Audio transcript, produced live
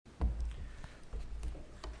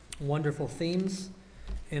wonderful themes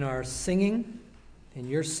in our singing, in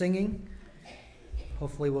your singing.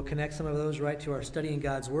 Hopefully we'll connect some of those right to our studying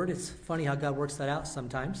God's Word. It's funny how God works that out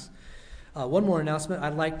sometimes. One more announcement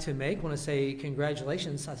I'd like to make. I want to say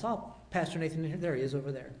congratulations. I saw Pastor Nathan here. There he is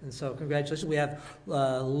over there. And so congratulations. We have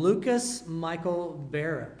Lucas Michael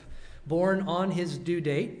Barrett, born on his due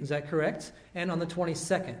date. Is that correct? And on the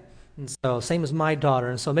 22nd. And so same as my daughter.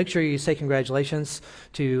 And so make sure you say congratulations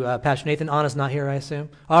to Pastor Nathan. Anna's not here, I assume.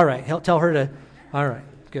 All right. Tell her to. All right.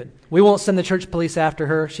 Good. We won't send the church police after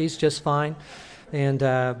her. She's just fine. And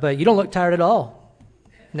but you don't look tired at all,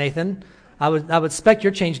 Nathan. I would expect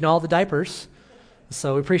you're changing all the diapers.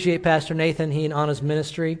 So we appreciate Pastor Nathan, he and Anna's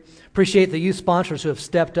ministry. Appreciate the youth sponsors who have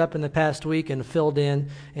stepped up in the past week and filled in,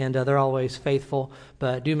 and they're always faithful.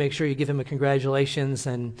 But do make sure you give him a congratulations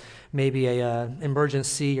and maybe a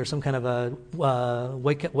emergency or some kind of a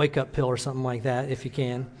wake up pill or something like that if you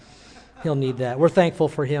can. He'll need that. We're thankful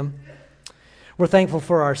for him. We're thankful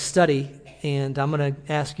for our study, and I'm going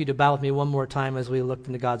to ask you to bow with me one more time as we look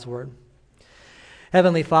into God's Word.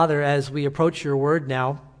 Heavenly Father, as we approach your Word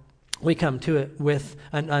now, we come to it with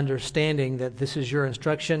an understanding that this is your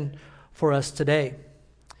instruction for us today.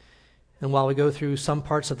 And while we go through some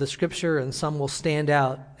parts of the Scripture, and some will stand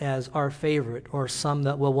out as our favorite, or some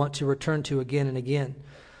that we'll want to return to again and again,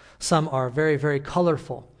 some are very, very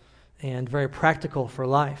colorful and very practical for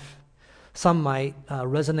life. Some might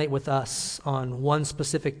resonate with us on one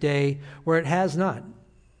specific day where it has not,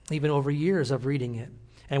 even over years of reading it.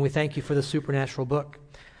 And we thank you for the supernatural book.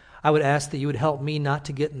 I would ask that you would help me not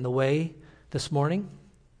to get in the way this morning.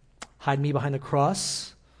 Hide me behind the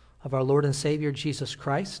cross of our Lord and Savior, Jesus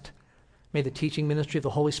Christ. May the teaching ministry of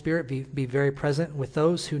the Holy Spirit be very present with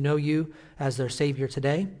those who know you as their Savior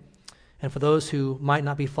today. And for those who might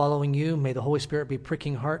not be following you, may the Holy Spirit be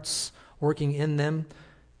pricking hearts, working in them,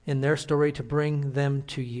 in their story to bring them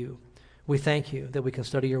to you. We thank you that we can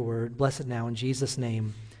study your word. Bless it now in Jesus'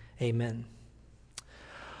 name. Amen.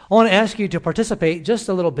 I want to ask you to participate just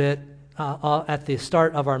a little bit at the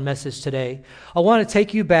start of our message today. I want to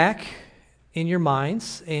take you back in your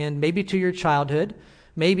minds and maybe to your childhood,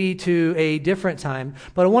 maybe to a different time.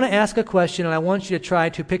 But I want to ask a question, and I want you to try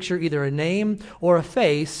to picture either a name or a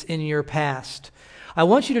face in your past. I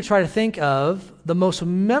want you to try to think of the most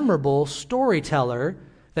memorable storyteller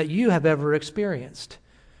that you have ever experienced.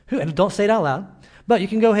 And don't say it out loud, but you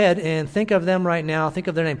can go ahead and think of them right now. Think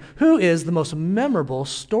of their name. Who is the most memorable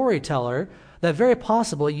storyteller that very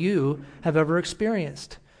possibly you have ever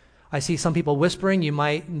experienced? I see some people whispering. You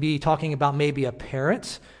might be talking about maybe a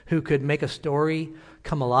parent who could make a story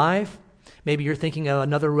come alive. Maybe you're thinking of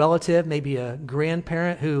another relative, maybe a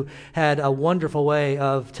grandparent who had a wonderful way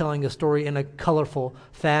of telling a story in a colorful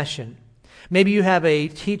fashion. Maybe you have a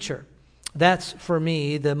teacher. That's, for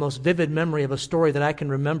me, the most vivid memory of a story that I can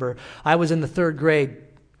remember. I was in the 3rd grade,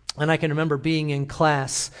 and I can remember being in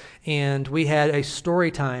class, and we had a story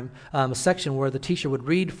time, a section where the teacher would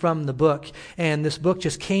read from the book, and this book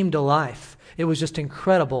just came to life. It was just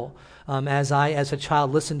incredible. As a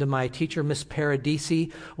child, listened to my teacher, Miss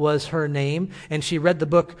Paradisi was her name, and she read the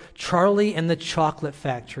book Charlie and the Chocolate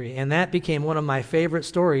Factory, and that became one of my favorite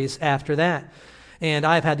stories after that. And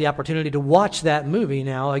I've had the opportunity to watch that movie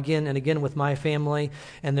now again and again with my family,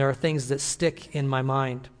 and there are things that stick in my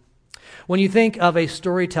mind. When you think of a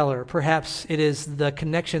storyteller, perhaps it is the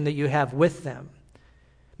connection that you have with them.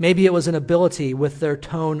 Maybe it was an ability with their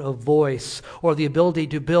tone of voice or the ability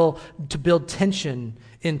to build tension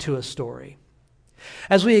into a story.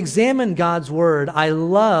 As we examine God's Word, I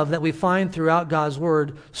love that we find throughout God's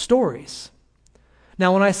Word stories.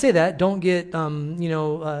 Now, when I say that, don't get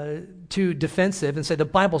too defensive and say the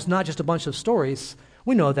Bible's not just a bunch of stories.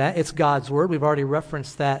 We know that. It's God's Word. We've already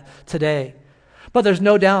referenced that today. But there's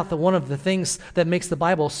no doubt that one of the things that makes the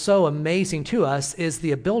Bible so amazing to us is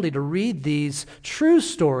the ability to read these true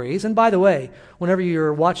stories. And by the way, whenever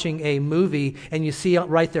you're watching a movie and you see it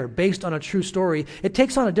right there, based on a true story, it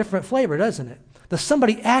takes on a different flavor, doesn't it? That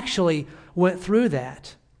somebody actually went through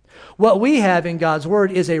that. What we have in God's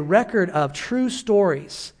Word is a record of true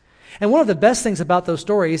stories. And one of the best things about those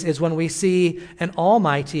stories is when we see an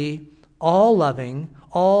almighty, all-loving,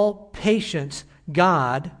 all-patient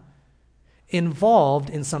God involved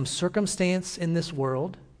in some circumstance in this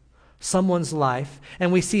world, someone's life,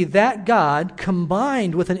 and we see that God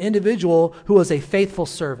combined with an individual who was a faithful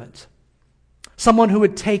servant, someone who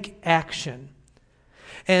would take action.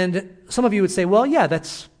 And some of you would say, well, yeah,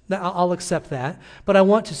 I'll accept that. But I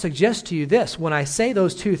want to suggest to you this. When I say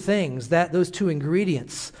those two things, those two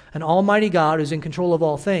ingredients, an almighty God who's in control of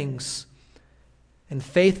all things, and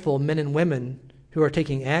faithful men and women who are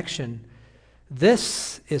taking action,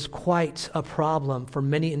 This is quite a problem for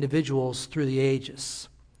many individuals through the ages.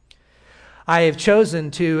 I have chosen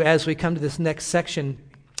to, as we come to this next section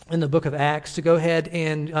in the book of Acts, to go ahead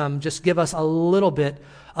and just give us a little bit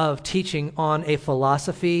of teaching on a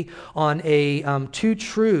philosophy, on two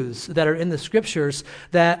truths that are in the Scriptures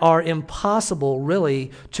that are impossible,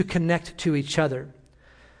 really, to connect to each other.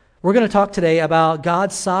 We're going to talk today about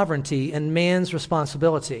God's sovereignty and man's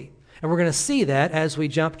responsibility. And we're going to see that as we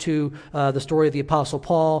jump to the story of the Apostle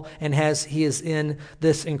Paul and as he is in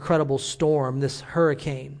this incredible storm, this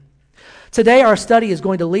hurricane. Today, our study is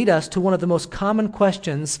going to lead us to one of the most common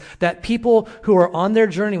questions that people who are on their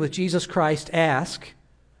journey with Jesus Christ ask.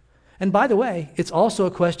 And by the way, it's also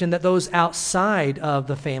a question that those outside of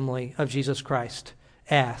the family of Jesus Christ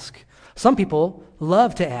ask. Some people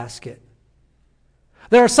love to ask it.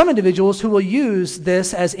 There are some individuals who will use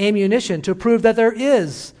this as ammunition to prove that there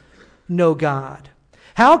is no God.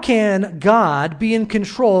 How can God be in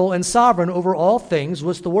control and sovereign over all things,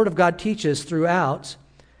 which the Word of God teaches throughout?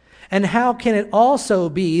 And how can it also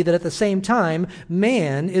be that at the same time,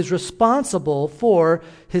 man is responsible for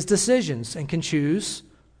his decisions and can choose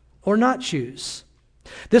or not choose?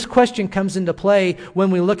 This question comes into play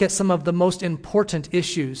when we look at some of the most important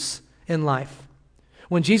issues in life.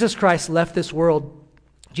 When Jesus Christ left this world,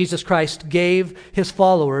 Jesus Christ gave his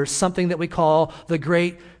followers something that we call the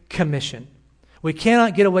Great Commission. We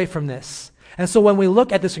cannot get away from this. And so when we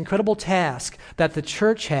look at this incredible task that the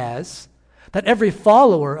church has, that every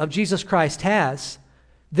follower of Jesus Christ has,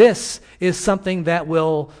 this is something that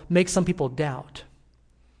will make some people doubt.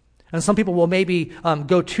 And some people will maybe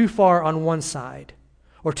go too far on one side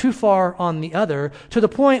or too far on the other, to the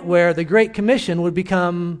point where the Great Commission would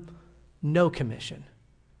become no commission.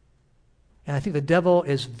 And I think the devil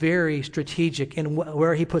is very strategic in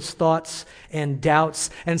where he puts thoughts and doubts,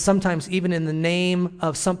 and sometimes even in the name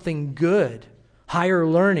of something good, higher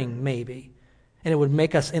learning maybe, and it would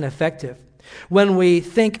make us ineffective. When we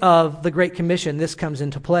think of the Great Commission, this comes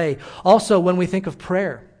into play. Also, when we think of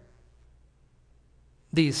prayer,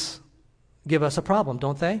 these give us a problem,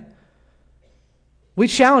 don't they? We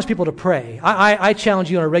challenge people to pray. I challenge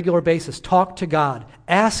you on a regular basis. Talk to God.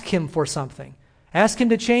 Ask him for something. Ask him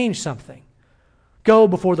to change something. Go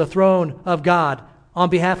before the throne of God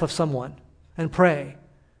on behalf of someone and pray.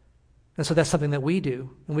 And so that's something that we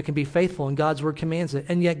do, and we can be faithful, and God's word commands it.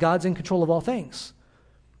 And yet God's in control of all things.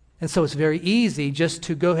 And so it's very easy just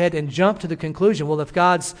to go ahead and jump to the conclusion, well, if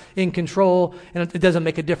God's in control, and it doesn't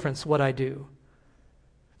make a difference what I do.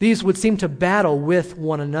 These would seem to battle with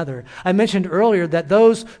one another. I mentioned earlier that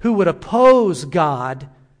those who would oppose God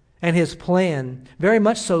and his plan very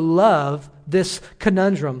much so love this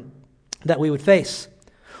conundrum that we would face.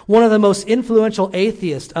 One of the most influential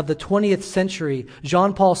atheists of the 20th century,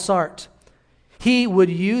 Jean-Paul Sartre, he would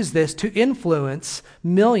use this to influence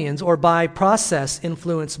millions, or by process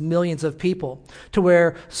influence millions of people, to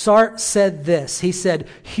where Sartre said this. He said,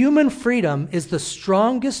 "Human freedom is the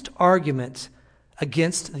strongest argument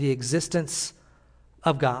against the existence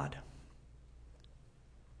of God."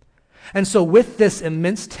 And so with this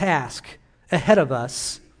immense task ahead of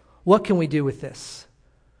us, what can we do with this?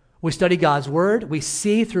 We study God's word. We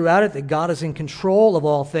see throughout it that God is in control of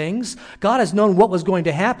all things. God has known what was going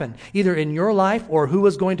to happen, either in your life or who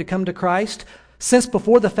was going to come to Christ, since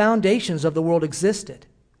before the foundations of the world existed.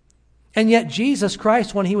 And yet Jesus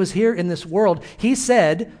Christ, when he was here in this world, he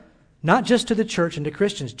said, not just to the church and to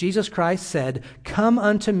Christians, Jesus Christ said, "Come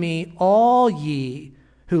unto me, all ye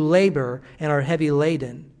who labor and are heavy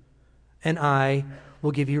laden, and I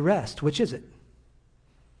will give you rest." Which is it?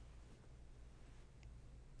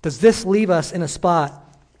 Does this leave us in a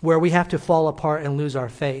spot where we have to fall apart and lose our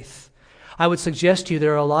faith? I would suggest to you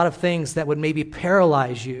there are a lot of things that would maybe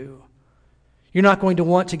paralyze you. You're not going to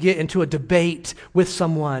want to get into a debate with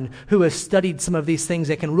someone who has studied some of these things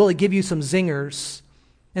that can really give you some zingers.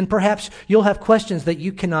 And perhaps you'll have questions that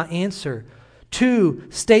you cannot answer. Two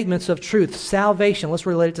statements of truth. Salvation. Let's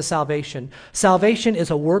relate it to salvation. Salvation is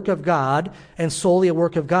a work of God and solely a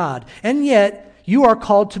work of God. And yet, you are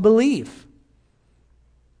called to believe.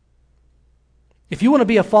 If you want to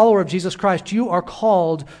be a follower of Jesus Christ, you are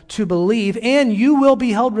called to believe, and you will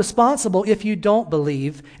be held responsible if you don't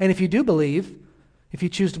believe. And if you do believe, if you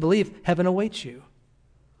choose to believe, heaven awaits you.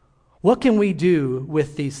 What can we do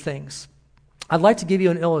with these things? I'd like to give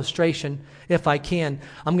you an illustration, if I can.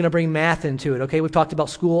 I'm going to bring math into it, okay? We've talked about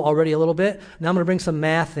school already a little bit. Now I'm going to bring some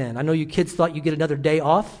math in. I know you kids thought you'd get another day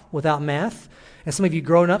off without math. And some of you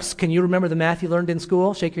grown-ups, can you remember the math you learned in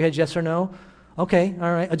school? Shake your head yes or no. Okay,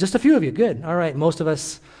 all right. Just a few of you. Good. All right. Most of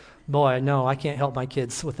us, boy, no, I can't help my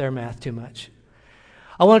kids with their math too much.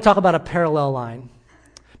 I want to talk about a parallel line.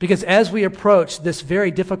 Because as we approach this very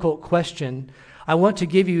difficult question, I want to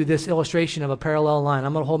give you this illustration of a parallel line.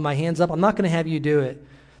 I'm going to hold my hands up. I'm not going to have you do it.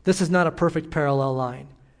 This is not a perfect parallel line.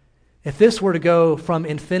 If this were to go from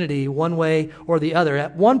infinity one way or the other,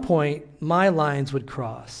 at one point, my lines would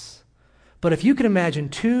cross. But if you can imagine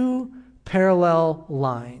two parallel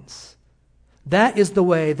lines, that is the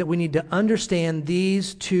way that we need to understand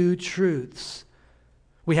these two truths.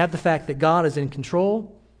 We have the fact that God is in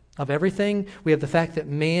control of everything. We have the fact that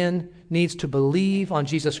man needs to believe on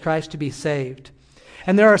Jesus Christ to be saved.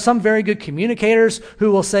 And there are some very good communicators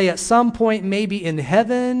who will say at some point, maybe in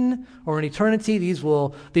heaven or in eternity, these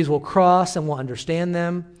will cross and we'll understand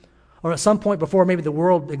them. Or at some point before maybe the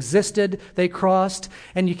world existed, they crossed,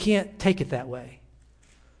 and you can't take it that way.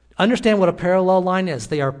 Understand what a parallel line is.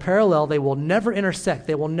 They are parallel. They will never intersect.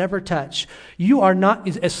 They will never touch. You are not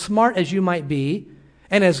as smart as you might be,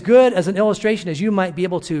 and as good as an illustration as you might be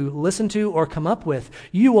able to listen to or come up with.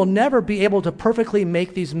 You will never be able to perfectly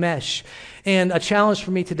make these mesh. And a challenge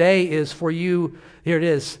for me today is for you, here it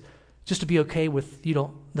is, just to be okay with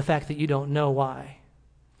the fact that you don't know why.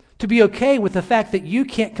 To be okay with the fact that you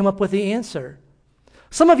can't come up with the answer.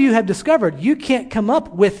 Some of you have discovered you can't come up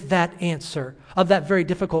with that answer of that very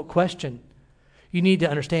difficult question. You need to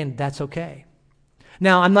understand that's okay.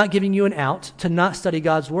 Now, I'm not giving you an out to not study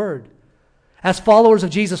God's Word. As followers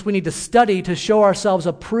of Jesus, we need to study to show ourselves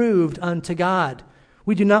approved unto God.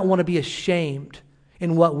 We do not want to be ashamed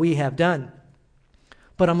in what we have done.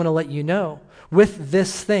 But I'm going to let you know, with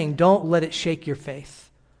this thing, don't let it shake your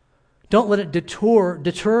faith. Don't let it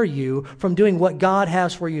deter you from doing what God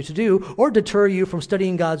has for you to do, or deter you from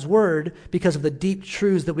studying God's Word because of the deep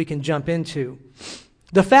truths that we can jump into.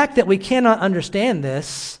 The fact that we cannot understand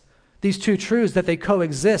these two truths, that they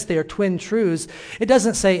coexist, they are twin truths, it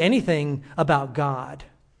doesn't say anything about God.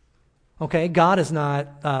 Okay, God is not,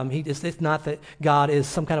 it's not that God is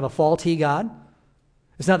some kind of a faulty God.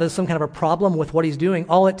 It's not that there's some kind of a problem with what he's doing.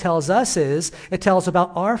 All it tells us is, it tells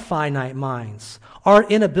about our finite minds, our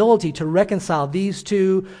inability to reconcile these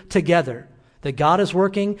two together, that God is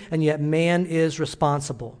working and yet man is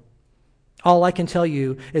responsible. All I can tell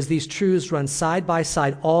you is these truths run side by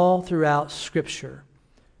side all throughout Scripture.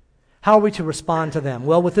 How are we to respond to them?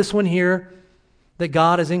 Well, with this one here, that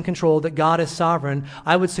God is in control, that God is sovereign,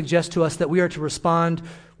 I would suggest to us that we are to respond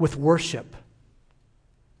with worship.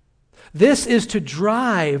 This is to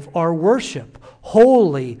drive our worship.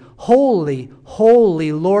 Holy, holy,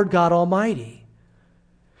 holy Lord God Almighty.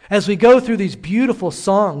 As we go through these beautiful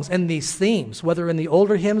songs and these themes, whether in the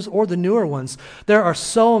older hymns or the newer ones, there are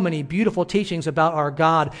so many beautiful teachings about our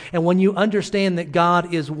God. And when you understand that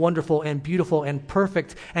God is wonderful and beautiful and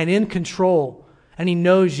perfect and in control, and he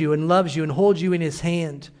knows you and loves you and holds you in his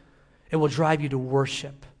hand, it will drive you to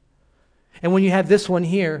worship. And when you have this one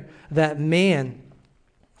here, that man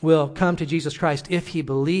will come to Jesus Christ if he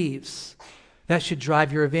believes, that should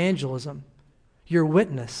drive your evangelism, your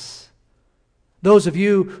witness. Those of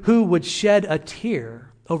you who would shed a tear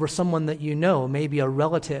over someone that you know, maybe a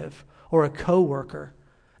relative or a coworker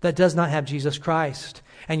that does not have Jesus Christ,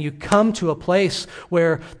 and you come to a place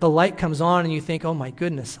where the light comes on and you think, oh my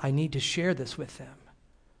goodness, I need to share this with them.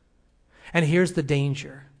 And here's the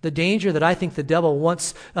danger. The danger that I think the devil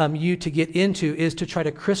wants you to get into is to try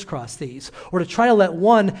to crisscross these, or to try to let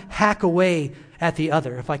one hack away at the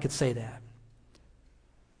other, if I could say that.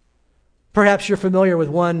 Perhaps you're familiar with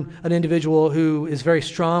an individual who is very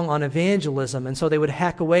strong on evangelism, and so they would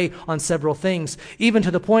hack away on several things, even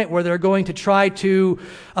to the point where they're going to try to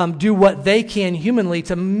do what they can humanly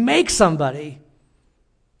to make somebody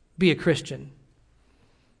be a Christian.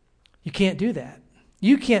 You can't do that.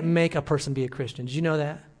 You can't make a person be a Christian. Did you know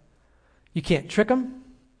that? You can't trick them.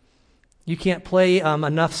 You can't play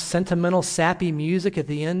enough sentimental, sappy music at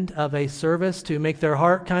the end of a service to make their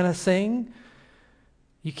heart kind of sing.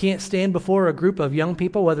 You can't stand before a group of young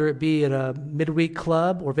people, whether it be at a midweek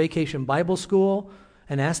club or vacation Bible school,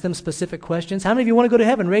 and ask them specific questions. How many of you want to go to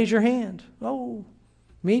heaven? Raise your hand. Oh,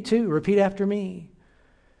 me too. Repeat after me.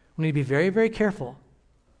 We need to be very, very careful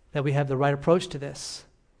that we have the right approach to this.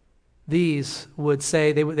 These would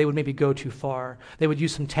say they would maybe go too far. They would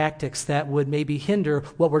use some tactics that would maybe hinder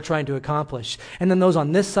what we're trying to accomplish. And then those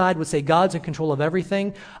on this side would say God's in control of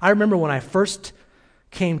everything. I remember when I first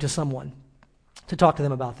came to someone to talk to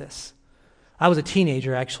them about this. I was a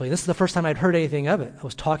teenager, actually. This is the first time I'd heard anything of it. I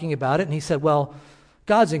was talking about it, and he said, well,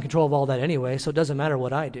 God's in control of all that anyway, so it doesn't matter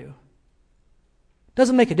what I do. It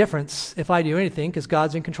doesn't make a difference if I do anything, because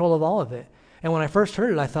God's in control of all of it. And when I first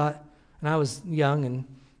heard it, I thought, and I was young, and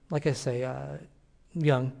like I say,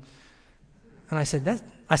 young, and I said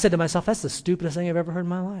to myself, that's the stupidest thing I've ever heard in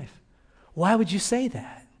my life. Why would you say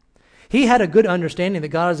that? He had a good understanding that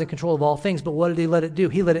God is in control of all things, but what did he let it do?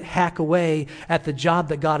 He let it hack away at the job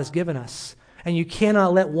that God has given us. And you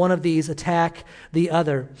cannot let one of these attack the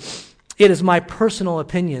other. It is my personal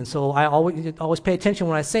opinion, so I always pay attention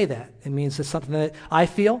when I say that. It means it's something that I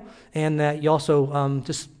feel, and that you also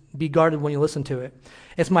just be guarded when you listen to it.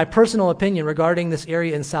 It's my personal opinion regarding this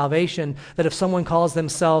area in salvation that if someone calls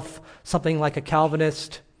themselves something like a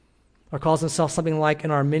Calvinist or calls themselves something like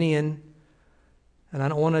an Arminian, and I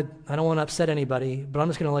don't want to upset anybody, but I'm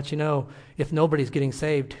just going to let you know, if nobody's getting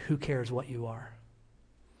saved, who cares what you are?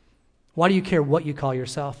 Why do you care what you call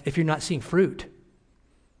yourself if you're not seeing fruit?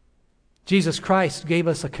 Jesus Christ gave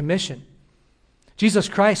us a commission. Jesus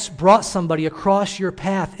Christ brought somebody across your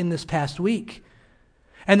path in this past week.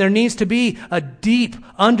 And there needs to be a deep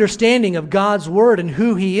understanding of God's Word and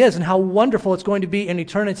who He is and how wonderful it's going to be in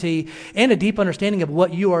eternity, and a deep understanding of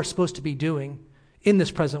what you are supposed to be doing in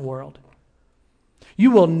this present world.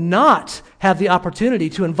 You will not have the opportunity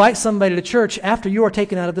to invite somebody to church after you are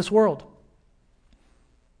taken out of this world.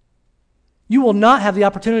 You will not have the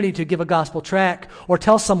opportunity to give a gospel tract or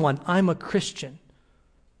tell someone, I'm a Christian,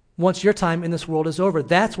 once your time in this world is over.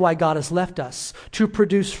 That's why God has left us, to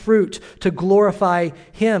produce fruit, to glorify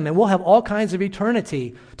Him. And we'll have all kinds of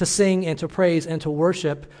eternity to sing and to praise and to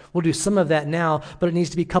worship. We'll do some of that now, but it needs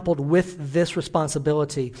to be coupled with this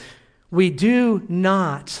responsibility. We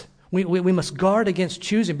must guard against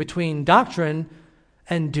choosing between doctrine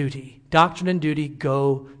and duty. Doctrine and duty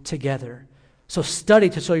go together. So study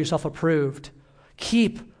to show yourself approved.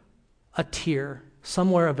 Keep a tier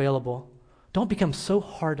somewhere available. Don't become so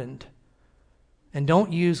hardened. And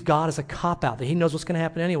don't use God as a cop-out that He knows what's going to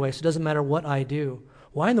happen anyway, so it doesn't matter what I do.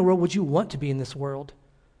 Why in the world would you want to be in this world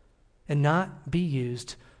and not be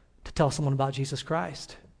used to tell someone about Jesus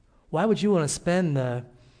Christ? Why would you want to spend the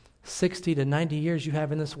 60 to 90 years you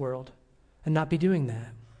have in this world and not be doing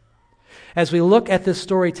that? As we look at this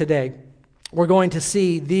story today, we're going to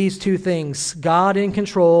see these two things, God in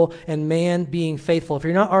control and man being faithful. If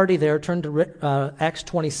you're not already there, turn to Acts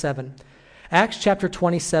 27. Acts chapter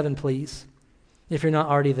 27, please, if you're not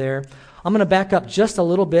already there. I'm going to back up just a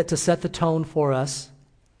little bit to set the tone for us.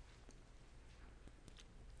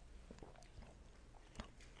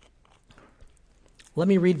 Let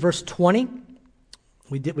me read verse 20.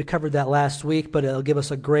 We covered that last week, but it'll give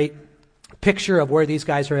us a great picture of where these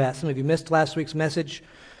guys are at. Some of you missed last week's message,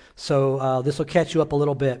 so this will catch you up a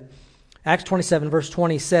little bit. Acts 27, verse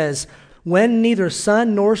 20 says, when neither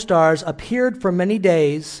sun nor stars appeared for many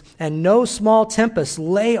days, and no small tempest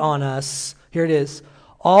lay on us, here it is,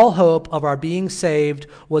 all hope of our being saved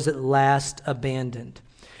was at last abandoned.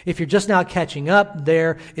 If you're just now catching up,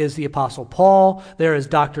 there is the Apostle Paul, there is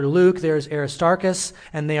Dr. Luke, there is Aristarchus,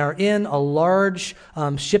 and they are in a large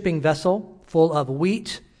shipping vessel full of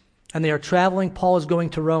wheat, and they are traveling. Paul is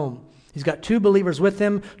going to Rome. He's got 2 believers with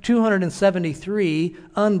him, 273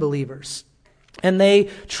 unbelievers. And they're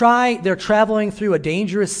traveling through a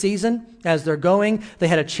dangerous season as they're going. They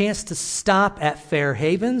had a chance to stop at Fair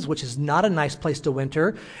Havens, which is not a nice place to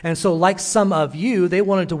winter. And so like some of you, they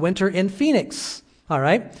wanted to winter in Phoenix. All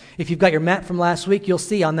right? If you've got your map from last week, you'll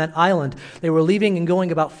see on that island, they were leaving and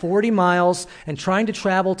going about 40 miles and trying to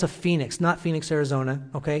travel to Phoenix, not Phoenix, Arizona,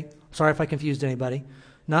 okay? Sorry if I confused anybody.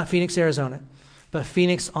 Not Phoenix, Arizona, but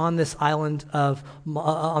Phoenix on this island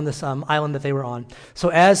island that they were on. So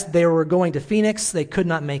as they were going to Phoenix, they could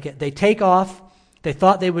not make it. They take off. They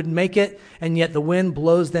thought they would make it, and yet the wind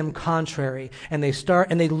blows them contrary, and they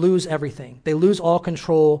lose everything. They lose all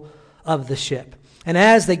control of the ship. And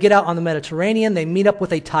as they get out on the Mediterranean, they meet up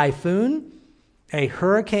with a typhoon, a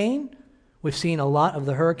hurricane. We've seen a lot of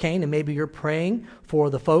the hurricane, and maybe you're praying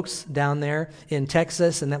for the folks down there in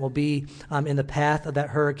Texas, and that will be in the path of that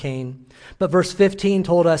hurricane. But verse 15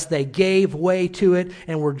 told us they gave way to it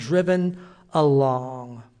and were driven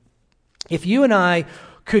along. If you and I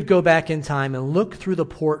could go back in time and look through the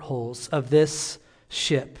portholes of this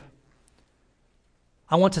ship,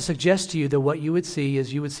 I want to suggest to you that what you would see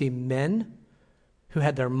is you would see men who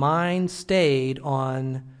had their minds stayed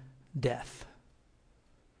on death.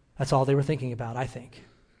 That's all they were thinking about, I think.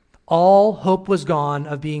 All hope was gone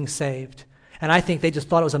of being saved. And I think they just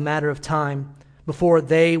thought it was a matter of time before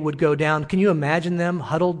they would go down. Can you imagine them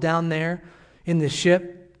huddled down there in this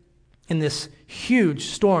ship, in this huge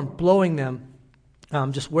storm, blowing them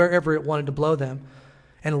just wherever it wanted to blow them,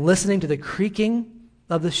 and listening to the creaking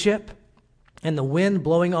of the ship and the wind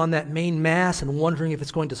blowing on that main mast and wondering if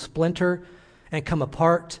it's going to splinter and come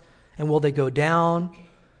apart, and will they go down?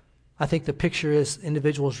 I think the picture is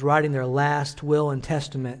individuals writing their last will and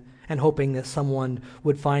testament and hoping that someone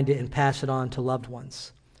would find it and pass it on to loved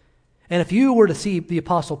ones. And if you were to see the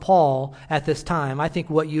Apostle Paul at this time, I think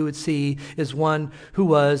what you would see is one who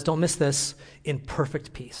was, don't miss this, in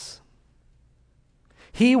perfect peace.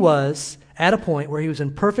 He was at a point where he was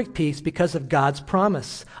in perfect peace because of God's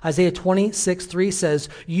promise. Isaiah 26:3 says,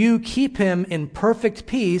 "You keep him in perfect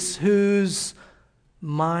peace whose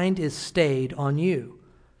mind is stayed on you,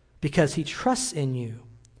 because he trusts in you."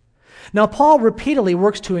 Now, Paul repeatedly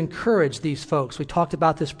works to encourage these folks. We talked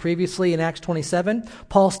about this previously in Acts 27.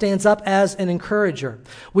 Paul stands up as an encourager.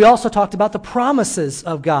 We also talked about the promises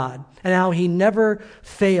of God and how he never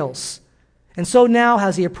fails. And so now,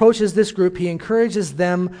 as he approaches this group, he encourages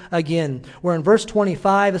them again. We're in verse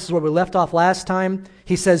 25. This is where we left off last time.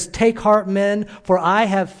 He says, "Take heart, men, for I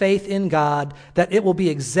have faith in God that it will be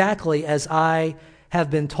exactly as I have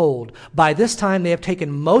been told." By this time, they have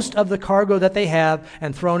taken most of the cargo that they have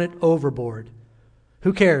and thrown it overboard.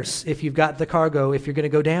 Who cares if you've got the cargo if you're going to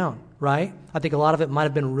go down, right? I think a lot of it might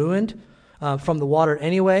have been ruined from the water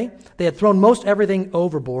anyway. They had thrown most everything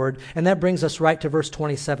overboard, and that brings us right to verse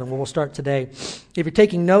 27, where we'll start today. If you're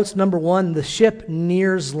taking notes, number one, the ship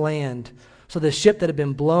nears land. So the ship that had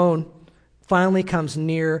been blown finally comes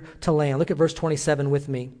near to land. Look at verse 27 with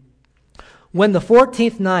me. "When the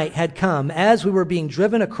 14th night had come, as we were being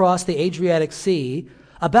driven across the Adriatic Sea,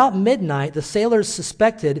 about midnight the sailors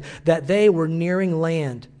suspected that they were nearing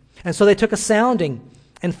land. And so they took a sounding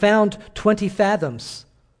and found 20 fathoms.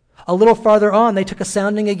 A little farther on, they took a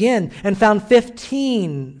sounding again and found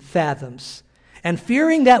 15 fathoms. And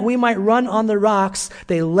fearing that we might run on the rocks,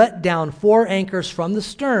 they let down 4 anchors from the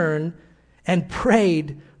stern and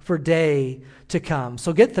prayed for day to come."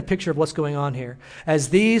 So get the picture of what's going on here. As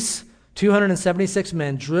these 276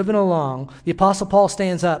 men driven along, the Apostle Paul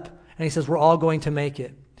stands up and he says, "We're all going to make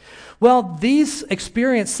it." Well, these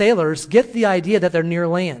experienced sailors get the idea that they're near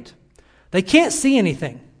land. They can't see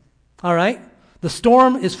anything, all right? The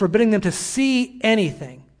storm is forbidding them to see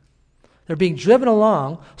anything. They're being driven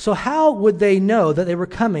along, so how would they know that they were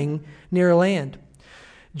coming near land?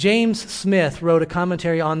 James Smith wrote a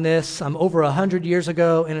commentary on this over 100 years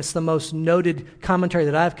ago, and it's the most noted commentary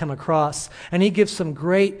that I've come across. And he gives some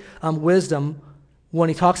great wisdom when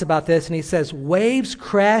he talks about this, and he says, "Waves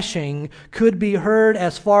crashing could be heard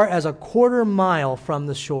as far as a quarter mile from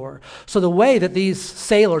the shore." So the way that these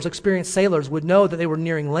sailors, experienced sailors, would know that they were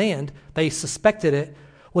nearing land, they suspected it,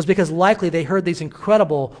 was because likely they heard these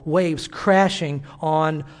incredible waves crashing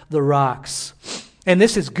on the rocks. And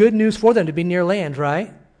this is good news for them to be near land,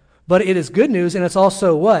 right? But it is good news, and it's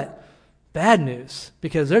also what? Bad news,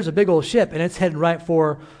 because there's a big old ship, and it's heading right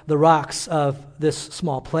for the rocks of this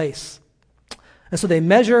small place. And so they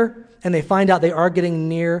measure, and they find out they are getting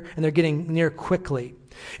near, and they're getting near quickly.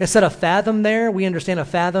 It said a fathom there. We understand a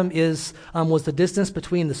fathom was the distance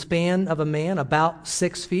between the span of a man, about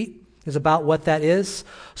 6 feet is about what that is.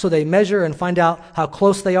 So they measure and find out how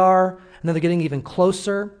close they are, and then they're getting even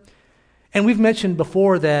closer. And we've mentioned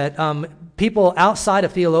before that people outside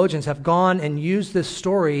of theologians have gone and used this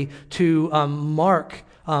story to mark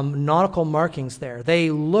nautical markings there.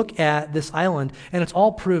 They look at this island, and it's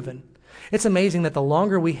all proven. It's amazing that the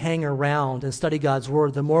longer we hang around and study God's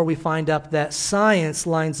Word, the more we find out that science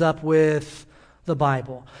lines up with the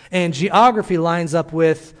Bible, and geography lines up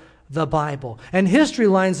with the Bible, and history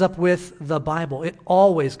lines up with the Bible. It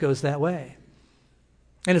always goes that way.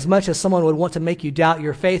 And as much as someone would want to make you doubt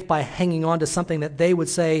your faith by hanging on to something that they would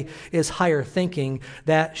say is higher thinking,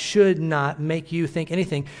 that should not make you think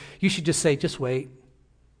anything. You should just say, just wait.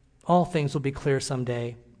 All things will be clear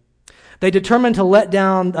someday. They determined to let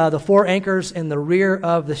down the 4 anchors in the rear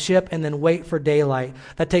of the ship and then wait for daylight.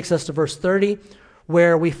 That takes us to verse 30,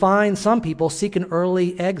 where we find some people seek an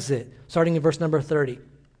early exit, starting in verse number 30.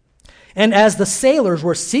 "And as the sailors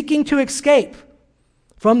were seeking to escape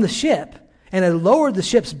from the ship and had lowered the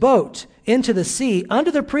ship's boat into the sea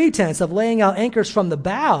under the pretense of laying out anchors from the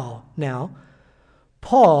bow now,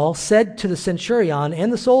 Paul said to the centurion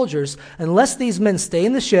and the soldiers, 'Unless these men stay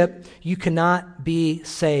in the ship, you cannot be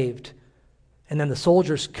saved.' And then the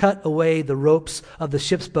soldiers cut away the ropes of the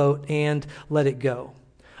ship's boat and let it go."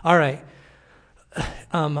 All right.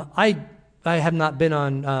 I have not been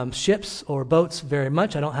on ships or boats very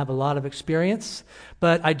much. I don't have a lot of experience.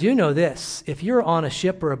 But I do know this. If you're on a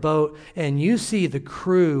ship or a boat and you see the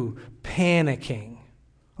crew panicking,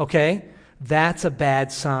 okay, that's a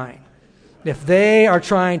bad sign. If they are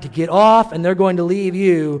trying to get off and they're going to leave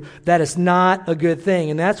you, that is not a good thing.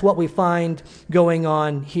 And that's what we find going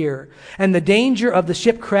on here. And the danger of the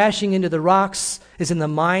ship crashing into the rocks is in the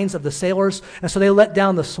minds of the sailors. And so they let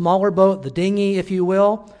down the smaller boat, the dinghy, if you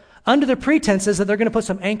will, under the pretenses that they're going to put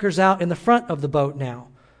some anchors out in the front of the boat now.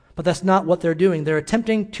 But that's not what they're doing. They're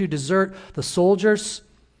attempting to desert the soldiers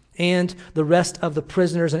and the rest of the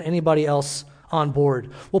prisoners and anybody else on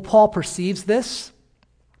board. Well, Paul perceives this.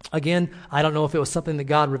 Again, I don't know if it was something that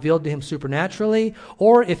God revealed to him supernaturally,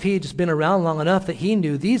 or if he had just been around long enough that he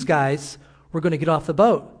knew these guys were going to get off the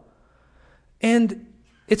boat. And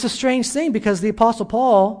it's a strange thing because the Apostle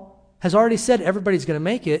Paul has already said everybody's going to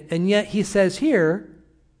make it, and yet he says here,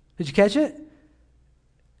 did you catch it?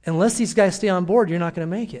 Unless these guys stay on board, you're not going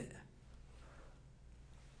to make it.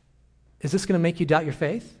 Is this going to make you doubt your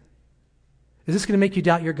faith? Is this going to make you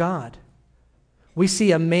doubt your God? We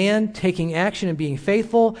see a man taking action and being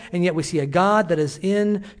faithful, and yet we see a God that is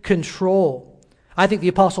in control. I think the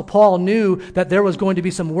Apostle Paul knew that there was going to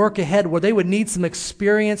be some work ahead where they would need some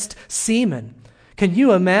experienced seamen. Can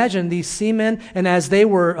you imagine these seamen, and as they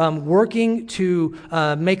were working to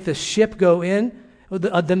make the ship go in,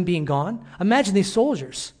 them being gone? Imagine these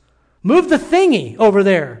soldiers. Move the thingy over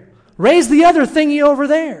there. Raise the other thingy over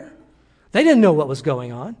there. They didn't know what was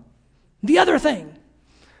going on. The other thing.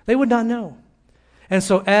 They would not know. And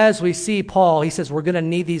so as we see Paul, he says we're going to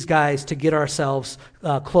need these guys to get ourselves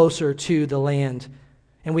closer to the land.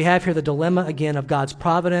 And we have here the dilemma again of God's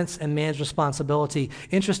providence and man's responsibility.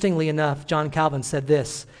 Interestingly enough, John Calvin said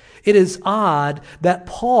this: it is odd that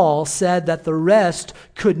Paul said that the rest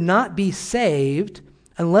could not be saved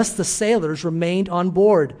unless the sailors remained on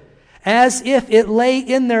board, as if it lay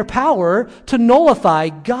in their power to nullify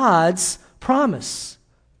God's promise,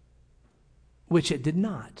 which it did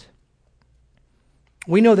not.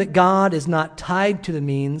 We know that God is not tied to the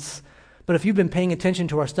means, but if you've been paying attention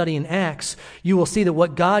to our study in Acts, you will see that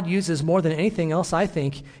what God uses more than anything else, I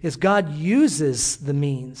think, is God uses the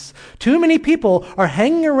means. Too many people are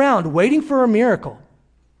hanging around waiting for a miracle.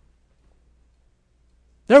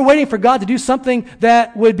 They're waiting for God to do something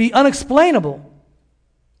that would be unexplainable,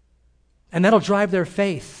 and that'll drive their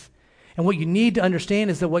faith. And what you need to understand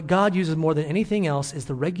is that what God uses more than anything else is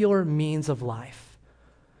the regular means of life,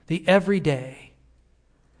 the everyday.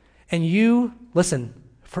 And you, listen,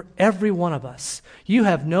 for every one of us, you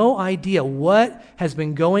have no idea what has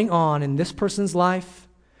been going on in this person's life,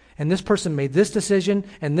 and this person made this decision,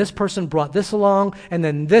 and this person brought this along, and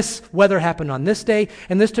then this weather happened on this day,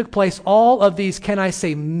 and this took place. All of these, can I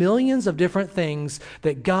say, millions of different things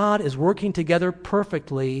that God is working together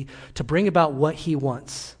perfectly to bring about what He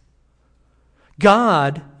wants.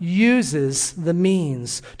 God uses the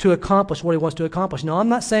means to accomplish what He wants to accomplish. Now, I'm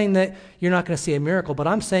not saying that you're not going to see a miracle, but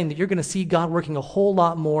I'm saying that you're going to see God working a whole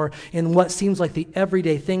lot more in what seems like the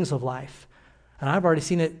everyday things of life. And I've already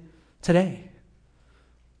seen it today.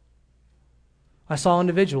 I saw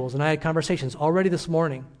individuals, and I had conversations already this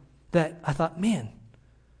morning that I thought, man,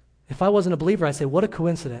 if I wasn't a believer, I'd say, what a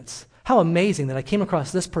coincidence. How amazing that I came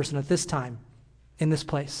across this person at this time in this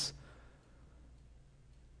place.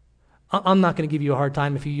 I'm not going to give you a hard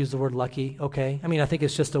time if you use the word lucky, okay? I mean, I think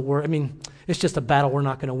it's just a word. I mean, it's just a battle we're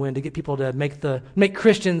not going to win to get people to make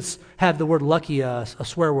Christians have the word lucky a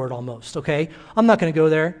swear word almost, okay? I'm not going to go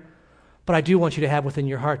there, but I do want you to have within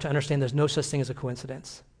your heart to understand there's no such thing as a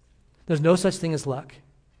coincidence. There's no such thing as luck.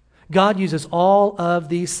 God uses all of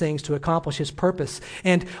these things to accomplish His purpose.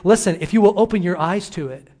 And listen, if you will open your eyes to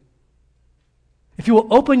it, if you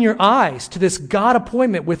will open your eyes to this God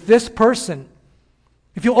appointment with this person,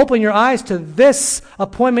 if you'll open your eyes to this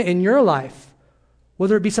appointment in your life,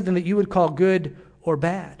 whether it be something that you would call good or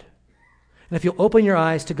bad, and if you'll open your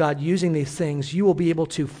eyes to God using these things, you will be able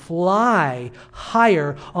to fly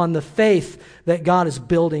higher on the faith that God is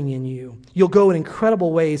building in you. You'll go in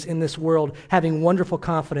incredible ways in this world, having wonderful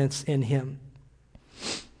confidence in Him.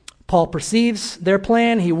 Paul perceives their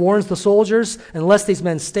plan. He warns the soldiers, unless these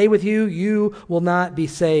men stay with you, you will not be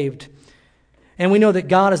saved. And we know that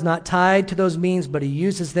God is not tied to those means, but He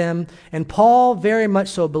uses them. And Paul very much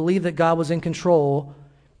so believed that God was in control,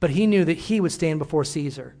 but he knew that he would stand before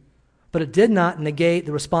Caesar. But it did not negate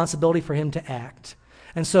the responsibility for him to act.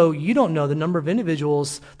 And so you don't know the number of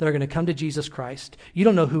individuals that are going to come to Jesus Christ. You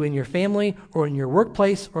don't know who in your family or in your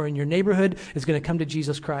workplace or in your neighborhood is going to come to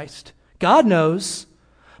Jesus Christ. God knows,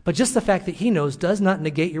 but just the fact that He knows does not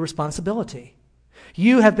negate your responsibility.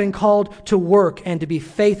 You have been called to work and to be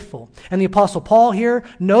faithful. And the Apostle Paul here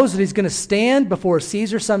knows that he's going to stand before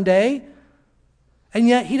Caesar someday, and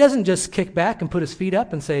yet he doesn't just kick back and put his feet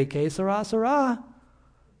up and say, "Que sera, sera.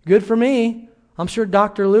 Good for me. I'm sure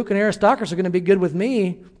Dr. Luke and Aristarchus are going to be good with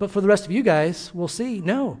me, but for the rest of you guys, we'll see."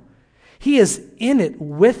 No. He is in it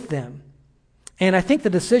with them. And I think the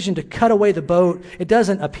decision to cut away the boat, it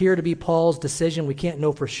doesn't appear to be Paul's decision. We can't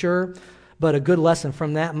know for sure. But a good lesson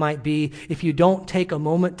from that might be, if you don't take a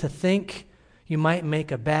moment to think, you might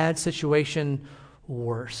make a bad situation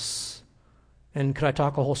worse. And could I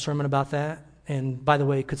talk a whole sermon about that? And by the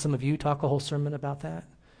way, could some of you talk a whole sermon about that?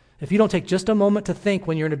 If you don't take just a moment to think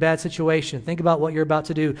when you're in a bad situation, think about what you're about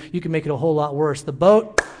to do, you can make it a whole lot worse. The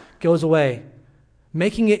boat goes away,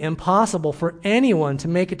 making it impossible for anyone to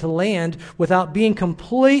make it to land without being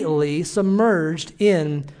completely submerged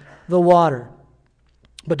in the water.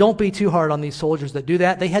 But don't be too hard on these soldiers that do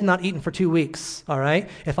that. They had not eaten for 2 weeks, all right?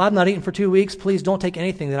 If I've not eaten for 2 weeks, please don't take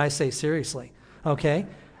anything that I say seriously, okay?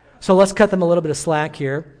 So let's cut them a little bit of slack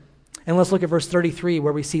here. And let's look at verse 33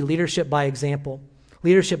 where we see leadership by example.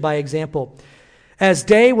 Leadership by example. As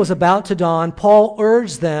day was about to dawn, Paul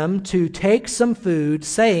urged them to take some food,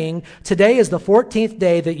 saying, "Today is the 14th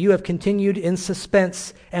day that you have continued in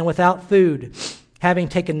suspense and without food, having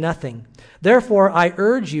taken nothing. Therefore I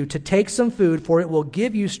urge you to take some food, for it will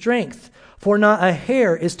give you strength. For not a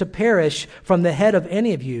hair is to perish from the head of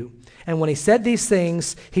any of you." And when he said these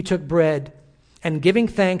things, he took bread, and giving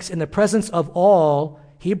thanks in the presence of all,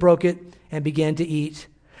 he broke it and began to eat.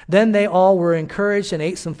 Then they all were encouraged and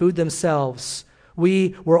ate some food themselves.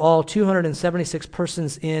 We were all 276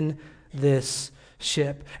 persons in this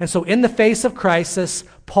ship. And so in the face of crisis,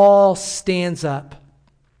 Paul stands up.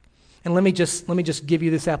 And let me just give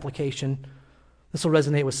you this application. This will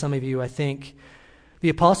resonate with some of you, I think. The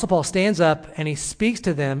Apostle Paul stands up and he speaks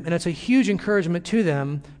to them, and it's a huge encouragement to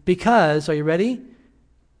them because, are you ready?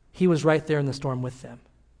 He was right there in the storm with them.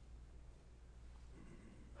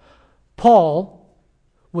 Paul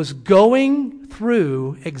was going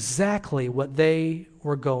through exactly what they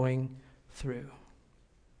were going through.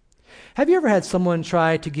 Have you ever had someone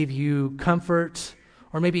try to give you comfort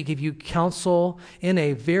or maybe give you counsel in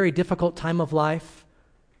a very difficult time of life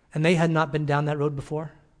and they had not been down that road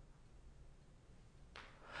before?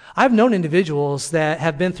 I've known individuals that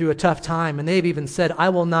have been through a tough time and they've even said, "I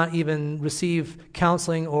will not even receive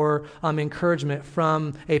counseling or encouragement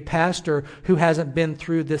from a pastor who hasn't been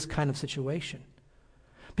through this kind of situation,"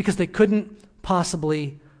 because they couldn't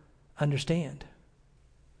possibly understand.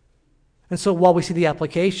 And so while we see the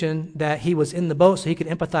application that he was in the boat so he could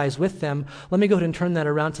empathize with them, let me go ahead and turn that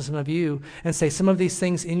around to some of you and say some of these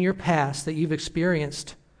things in your past that you've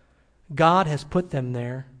experienced, God has put them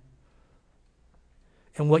there.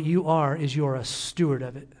 And what you are is you're a steward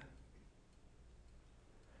of it.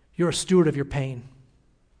 You're a steward of your pain.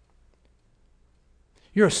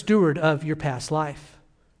 You're a steward of your past life,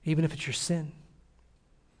 even if it's your sin.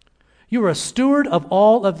 You are a steward of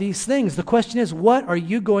all of these things. The question is, what are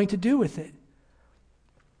you going to do with it?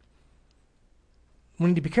 We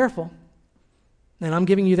need to be careful. And I'm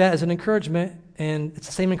giving you that as an encouragement, and it's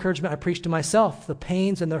the same encouragement I preach to myself. The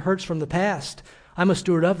pains and the hurts from the past, I'm a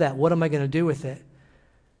steward of that. What am I going to do with it?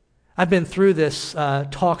 I've been through this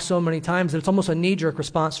talk so many times that it's almost a knee-jerk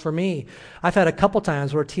response for me. I've had a couple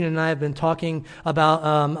times where Tina and I have been talking about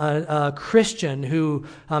a Christian who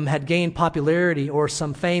had gained popularity or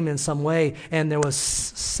some fame in some way, and there was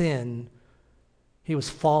sin. He was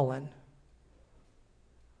fallen.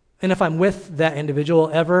 And if I'm with that individual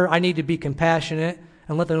ever, I need to be compassionate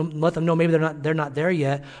and let them know maybe they're not there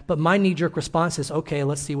yet. But my knee-jerk response is, okay,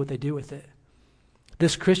 let's see what they do with it.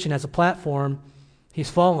 This Christian has a platform. He's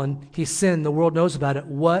fallen. He's sinned. The world knows about it.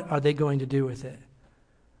 What are they going to do with it?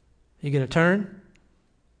 Are you going to turn?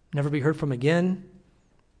 Never be heard from again?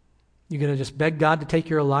 You're going to just beg God to take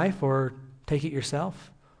your life or take it yourself?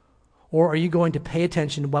 Or are you going to pay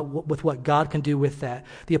attention with what God can do with that?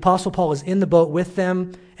 The Apostle Paul is in the boat with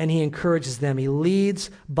them, and he encourages them. He leads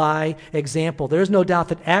by example. There's no doubt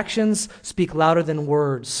that actions speak louder than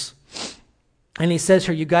words. And he says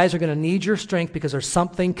here, you guys are going to need your strength because there's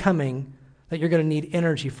something coming that you're going to need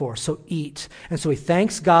energy for, so eat. And so he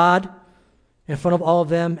thanks God in front of all of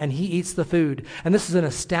them, and he eats the food. And this is an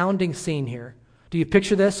astounding scene here. Do you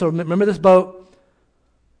picture this? So remember this boat?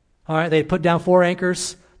 All right, they put down 4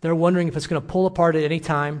 anchors. They're wondering if it's going to pull apart at any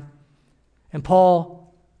time. And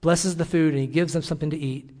Paul blesses the food, and he gives them something to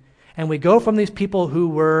eat. And we go from these people who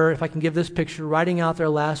were, if I can give this picture, writing out their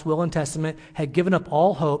last will and testament, had given up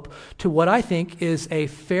all hope, to what I think is a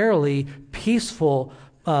fairly peaceful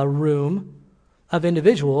room of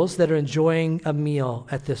individuals that are enjoying a meal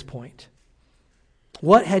at this point.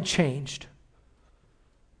 What had changed?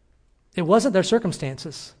 It wasn't their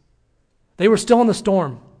circumstances. They were still in the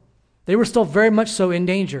storm. They were still very much so in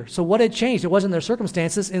danger. So what had changed? It wasn't their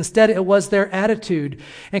circumstances. Instead, it was their attitude.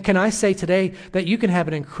 And can I say today that you can have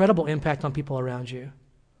an incredible impact on people around you?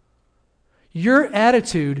 Your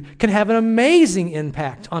attitude can have an amazing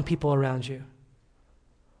impact on people around you.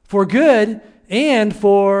 For good and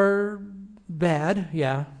for bad,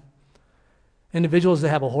 yeah. Individuals that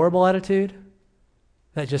have a horrible attitude,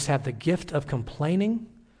 that just have the gift of complaining,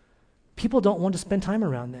 people don't want to spend time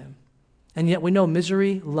around them. And yet we know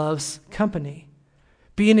misery loves company.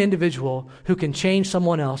 Be an individual who can change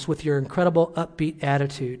someone else with your incredible upbeat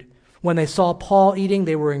attitude. When they saw Paul eating,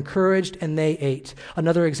 they were encouraged and they ate.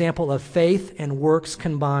 Another example of faith and works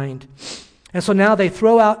combined. And so now they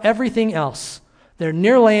throw out everything else. They're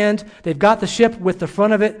near land. They've got the ship with the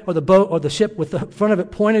front of it, or the boat, or the ship with the front of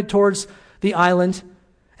it pointed towards the island,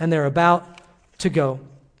 and they're about to go.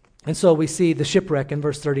 And so we see the shipwreck in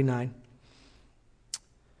verse 39.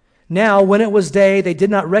 Now, when it was day, they did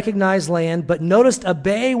not recognize land, but noticed a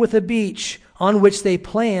bay with a beach on which they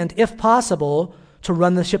planned, if possible, to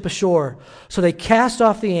run the ship ashore. So they cast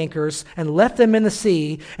off the anchors and left them in the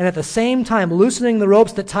sea, and at the same time loosening the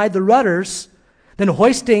ropes that tied the rudders, then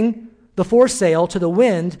hoisting the foresail to the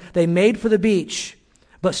wind, they made for the beach.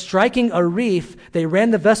 But striking a reef, they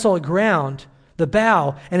ran the vessel aground, the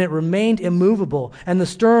bow, and it remained immovable, and the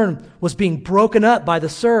stern was being broken up by the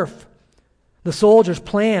surf. The soldiers'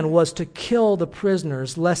 plan was to kill the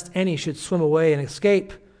prisoners, lest any should swim away and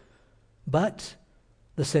escape. But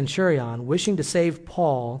the centurion, wishing to save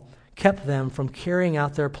Paul, kept them from carrying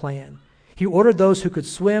out their plan. He ordered those who could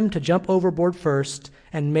swim to jump overboard first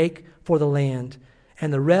and make for the land,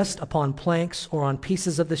 and the rest upon planks or on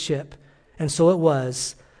pieces of the ship. And so it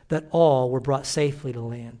was that all were brought safely to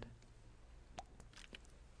land.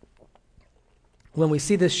 When we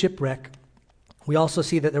see this shipwreck, we also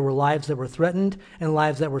see that there were lives that were threatened and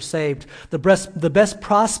lives that were saved. The best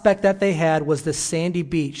prospect that they had was this sandy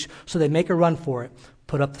beach, so they make a run for it.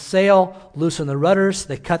 Put up the sail, loosen the rudders,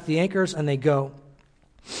 they cut the anchors, and they go.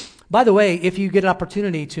 By the way, if you get an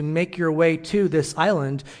opportunity to make your way to this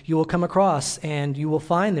island, you will come across and you will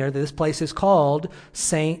find there that this place is called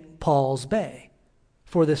St. Paul's Bay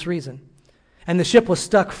for this reason. And the ship was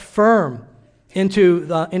stuck firm into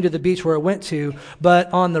the beach where it went to, but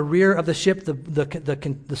on the rear of the ship,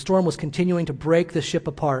 the storm was continuing to break the ship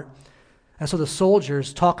apart. And so the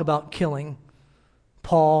soldiers talk about killing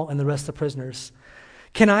Paul and the rest of the prisoners.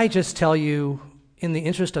 Can I just tell you, in the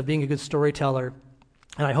interest of being a good storyteller,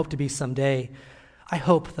 and I hope to be someday, I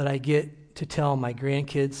hope that I get to tell my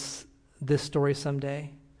grandkids this story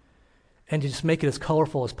someday and to just make it as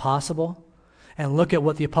colorful as possible. And look at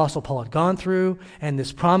what the Apostle Paul had gone through, and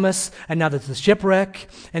this promise, and now there's the shipwreck,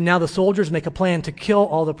 and now the soldiers make a plan to kill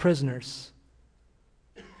all the prisoners.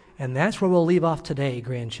 And that's where we'll leave off today,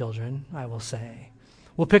 grandchildren, I will say.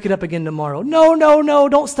 We'll pick it up again tomorrow. No,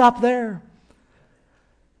 don't stop there.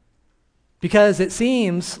 Because it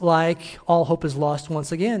seems like all hope is lost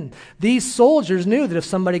once again. These soldiers knew that if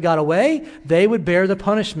somebody got away, they would bear the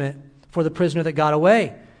punishment for the prisoner that got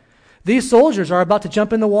away. These soldiers are about to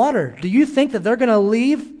jump in the water. Do you think that they're going to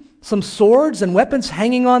leave some swords and weapons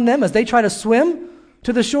hanging on them as they try to swim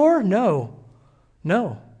to the shore? No.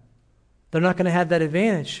 They're not going to have that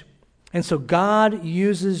advantage. And so God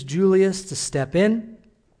uses Julius to step in,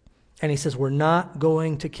 and he says, we're not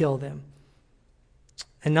going to kill them.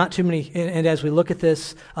 And not too many, and as we look at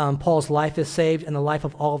this, Paul's life is saved, and the life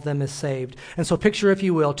of all of them is saved. And so picture, if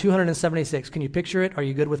you will, 276. Can you picture it? Are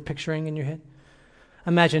you good with picturing in your head?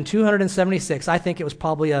 Imagine 276. I think it was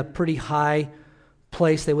probably a pretty high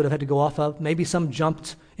place they would have had to go off of. Maybe some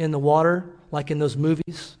jumped in the water, like in those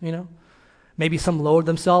movies, Maybe some lowered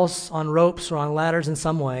themselves on ropes or on ladders in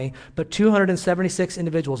some way. But 276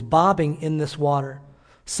 individuals bobbing in this water.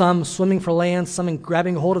 Some swimming for land, some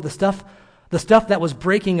grabbing hold of the stuff that was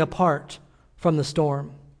breaking apart from the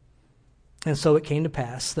storm. And so it came to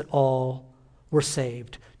pass that all were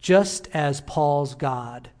saved, just as Paul's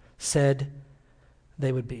God said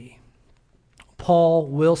they would be. Paul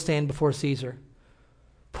will stand before Caesar.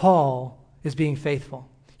 Paul is being faithful.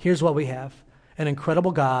 Here's what we have: an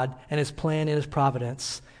incredible God and his plan and his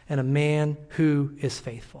providence, and a man who is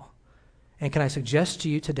faithful. And can I suggest to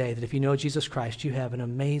you today that if you know Jesus Christ, you have an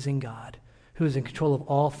amazing God who is in control of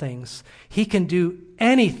all things. He can do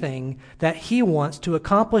anything that he wants to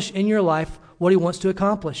accomplish in your life, what he wants to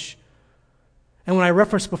accomplish. And when I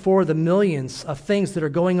referenced before the millions of things that are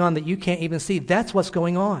going on that you can't even see, that's what's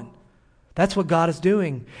going on. That's what God is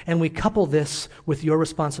doing. And we couple this with your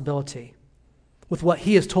responsibility, with what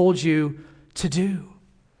he has told you to do.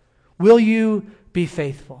 Will you be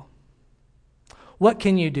faithful? What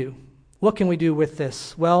can you do? What can we do with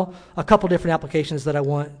this? Well, a couple different applications that I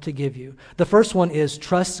want to give you. The first one is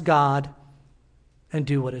trust God and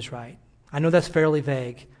do what is right. I know that's fairly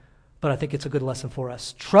vague, but I think it's a good lesson for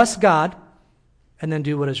us. Trust God and then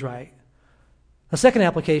do what is right. The second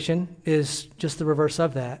application is just the reverse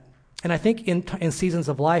of that. And I think in seasons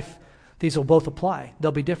of life, these will both apply.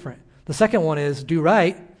 They'll be different. The second one is do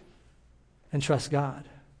right and trust God.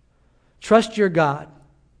 Trust your God,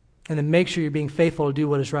 and then make sure you're being faithful to do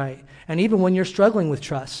what is right. And even when you're struggling with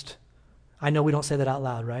trust, I know we don't say that out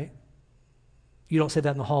loud, right? You don't say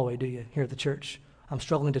that in the hallway, do you, here at the church? I'm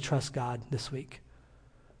struggling to trust God this week.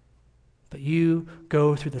 But you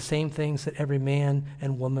go through the same things that every man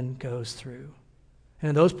and woman goes through. And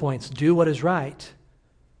in those points, do what is right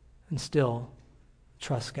and still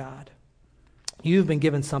trust God. You've been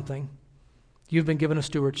given something. You've been given a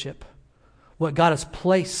stewardship. What God has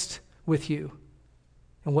placed with you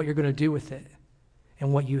and what you're going to do with it.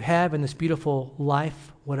 And what you have in this beautiful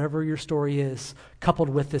life, whatever your story is, coupled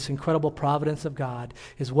with this incredible providence of God,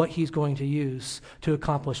 is what he's going to use to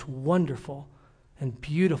accomplish wonderful and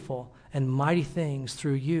beautiful and mighty things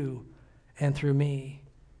through you and through me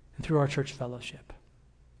and through our church fellowship.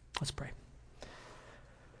 Let's pray.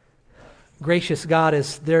 Gracious God,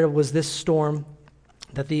 as there was this storm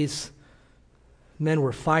that these men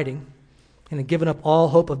were fighting and had given up all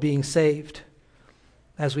hope of being saved,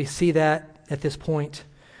 as we see that at this point,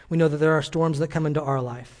 we know that there are storms that come into our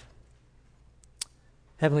life.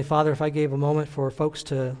 Heavenly Father, if I gave a moment for folks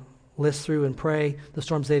to list through and pray the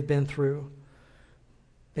storms they've been through,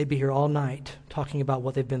 they'd be here all night talking about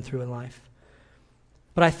what they've been through in life.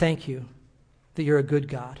 But I thank you that you're a good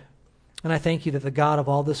God. And I thank you that the God of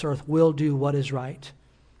all this earth will do what is right.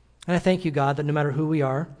 And I thank you, God, that no matter who we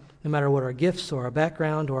are, no matter what our gifts or our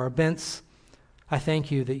background or our bents, I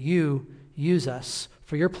thank you that you use us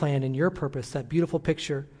for your plan and your purpose, that beautiful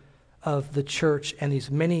picture of the church and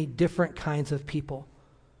these many different kinds of people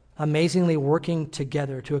amazingly working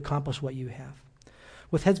together to accomplish what you have.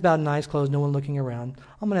 With heads bowed and eyes closed, no one looking around,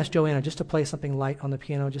 I'm going to ask Joanna just to play something light on the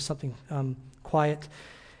piano, just something quiet.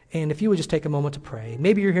 And if you would just take a moment to pray.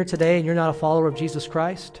 Maybe you're here today and you're not a follower of Jesus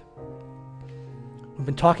Christ. We've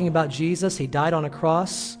been talking about Jesus. He died on a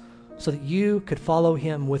cross so that you could follow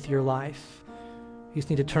him with your life. You just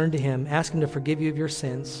need to turn to him, ask him to forgive you of your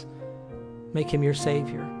sins, make him your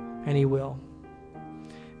Savior, and he will.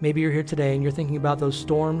 Maybe you're here today and you're thinking about those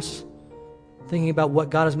storms, thinking about what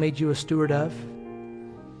God has made you a steward of.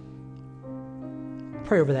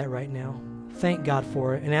 Pray over that right now. Thank God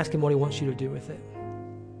for it and ask him what he wants you to do with it.